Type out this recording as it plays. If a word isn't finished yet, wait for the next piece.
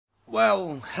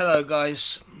Well, hello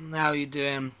guys, how you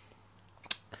doing?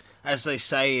 As they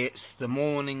say, it's the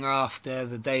morning after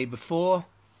the day before.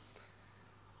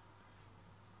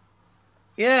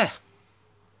 Yeah.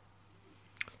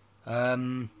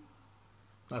 Like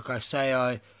I say,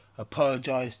 I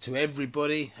apologise to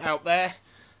everybody out there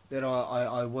that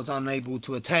I was unable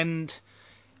to attend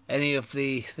any of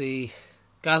the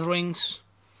gatherings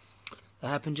that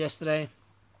happened yesterday.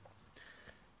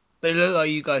 But it looked like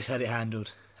you guys had it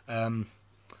handled.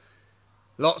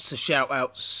 Lots of shout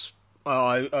outs.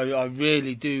 I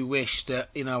really do wish that,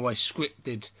 I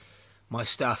scripted my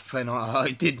stuff and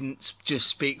I didn't just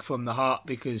speak from the heart,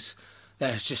 because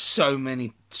there's just so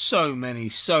many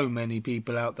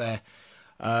people out there.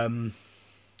 I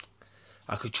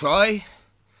could try.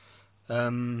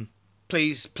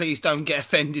 Please don't get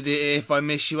offended if I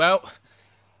miss you out.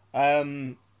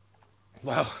 Well,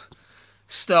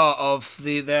 start of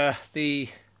the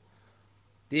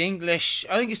English,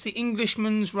 I think it's the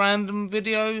Englishman's random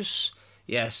videos.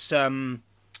 Yes,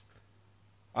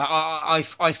 I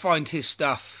find his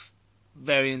stuff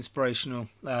very inspirational,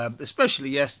 especially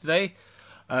yesterday.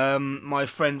 My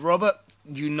friend Robert,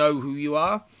 you know who you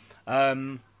are.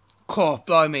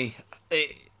 Blimey.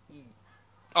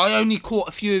 I only caught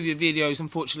a few of your videos.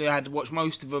 Unfortunately, I had to watch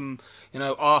most of them,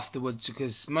 afterwards,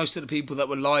 because most of the people that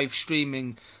were live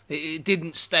streaming, it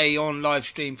didn't stay on live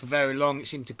stream for very long. It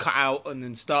seemed to cut out and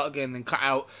then start again and then cut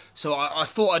out. So I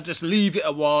thought I'd just leave it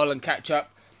a while and catch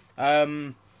up.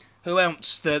 Who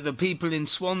else? The people in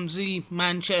Swansea,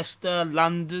 Manchester,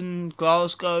 London,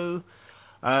 Glasgow.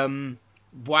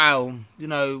 Wow,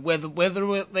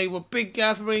 whether they were big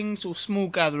gatherings or small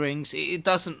gatherings, it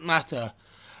doesn't matter.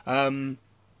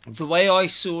 The way I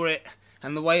saw it,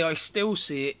 and the way I still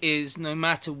see it, is no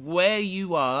matter where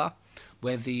you are,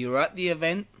 whether you're at the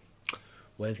event,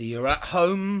 whether you're at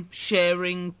home,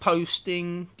 sharing,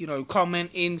 posting,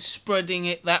 commenting, spreading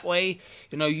it that way,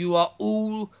 you are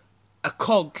all a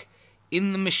cog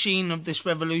in the machine of this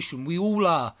revolution. We all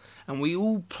are, and we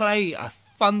all play a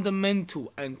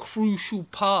fundamental and crucial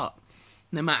part,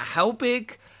 no matter how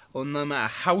big or no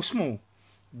matter how small.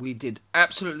 We did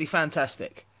absolutely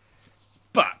fantastic.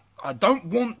 But I don't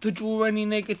want to draw any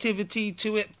negativity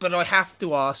to it, but I have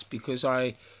to ask, because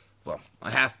I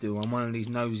have to. I'm one of these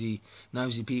nosy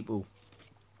people.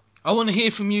 I want to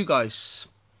hear from you guys.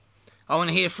 I want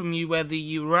to hear from you whether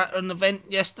you were at an event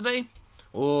yesterday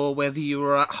or whether you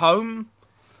were at home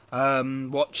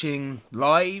watching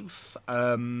live.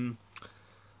 I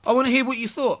want to hear what you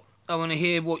thought. I want to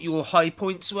hear what your high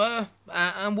points were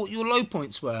and what your low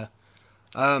points were.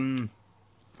 How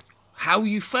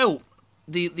you felt.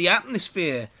 The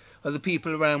atmosphere of the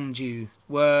people around you.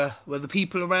 Were the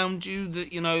people around you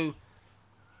that you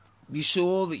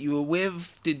saw, that you were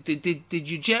with, did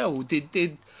you gel?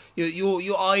 Did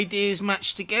your ideas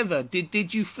match together?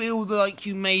 Did you feel like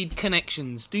you made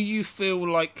connections? Do you feel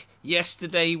like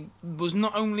yesterday was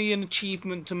not only an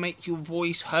achievement to make your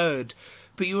voice heard,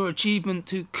 but your achievement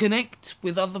to connect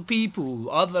with other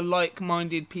people, other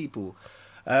like-minded people?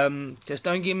 Just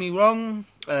don't get me wrong.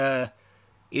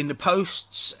 In the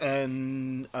posts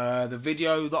and the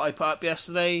video that I put up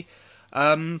yesterday,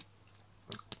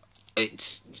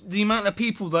 it's the amount of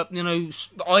people that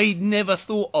I never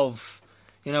thought of,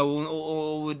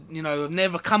 or would have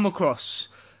never come across,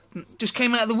 just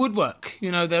came out of the woodwork.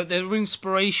 They're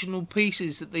inspirational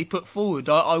pieces that they put forward.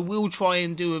 I will try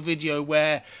and do a video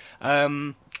where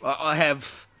I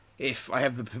have, if I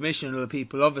have the permission of the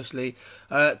people, obviously,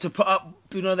 to put up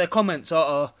their comments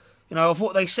of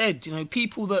what they said.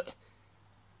 People that,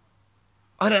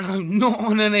 I don't know, not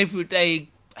on an everyday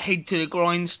head to the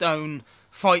grindstone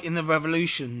fighting the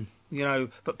revolution,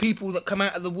 but people that come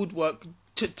out of the woodwork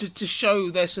to show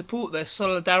their support, their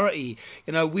solidarity.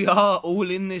 We are all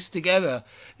in this together.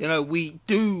 We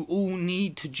do all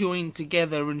need to join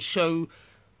together and show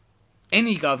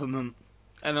any government,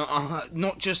 and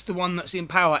not just the one that's in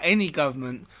power, any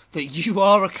government, that you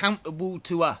are accountable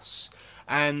to us,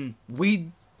 and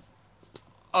we've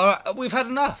had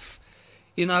enough.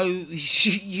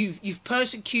 You've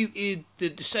persecuted the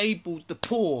disabled, the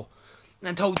poor,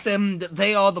 and told them that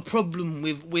they are the problem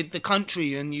with the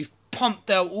country, and you've pumped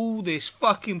out all this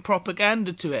fucking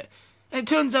propaganda to it. And it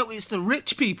turns out it's the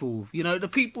rich people, the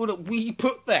people that we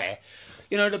put there,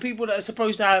 the people that are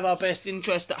supposed to have our best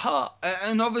interest at heart.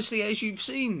 And obviously, as you've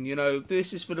seen,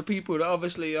 this is for the people that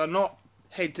obviously are not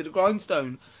head to the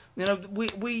grindstone.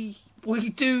 We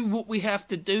do what we have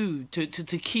to do to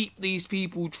keep these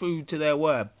people true to their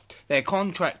word, their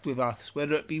contract with us,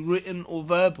 whether it be written or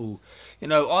verbal.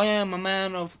 I am a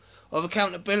man of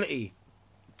accountability.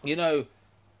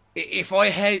 If I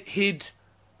hid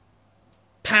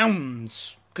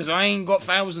pounds, because I ain't got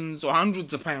thousands or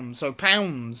hundreds of pounds, so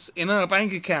pounds in a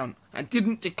bank account, and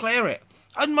didn't declare it,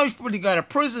 I'd most probably go to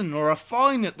prison or a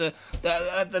fine at the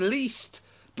least.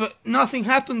 But nothing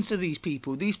happens to these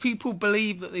people. These people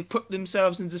believe that they've put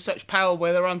themselves into such power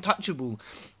where they're untouchable.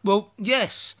 Well,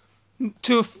 yes,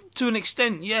 to an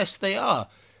extent, yes, they are.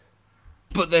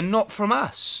 But they're not from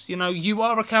us. You know, you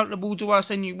are accountable to us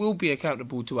and you will be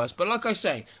accountable to us. But like I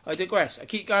say, I digress. I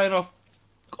keep going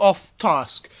off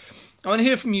task. I want to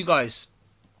hear from you guys.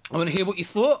 I want to hear what you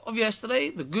thought of yesterday,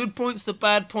 the good points, the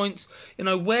bad points, you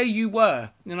know, where you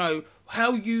were, you know,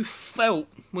 how you felt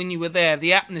when you were there,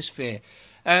 the atmosphere.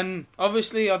 And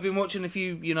obviously I've been watching a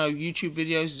few, you know, YouTube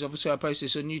videos. Obviously I post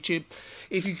this on YouTube.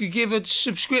 If you could give a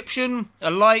subscription,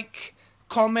 a like,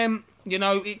 comment, you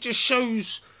know, it just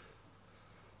shows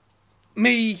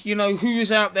me, you know, who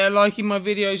is out there liking my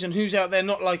videos and who's out there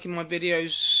not liking my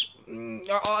videos.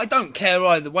 I don't care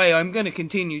either way. I'm going to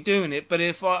continue doing it, but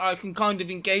if I can kind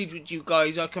of engage with you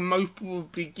guys, I can most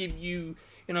probably give you,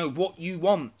 you know, what you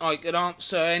want. I could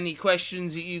answer any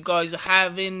questions that you guys are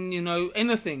having, you know,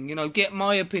 anything, you know, get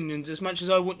my opinions as much as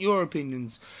I want your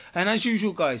opinions. And as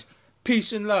usual, guys,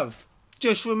 peace and love.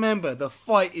 Just remember, the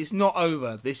fight is not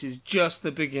over. This is just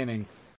the beginning.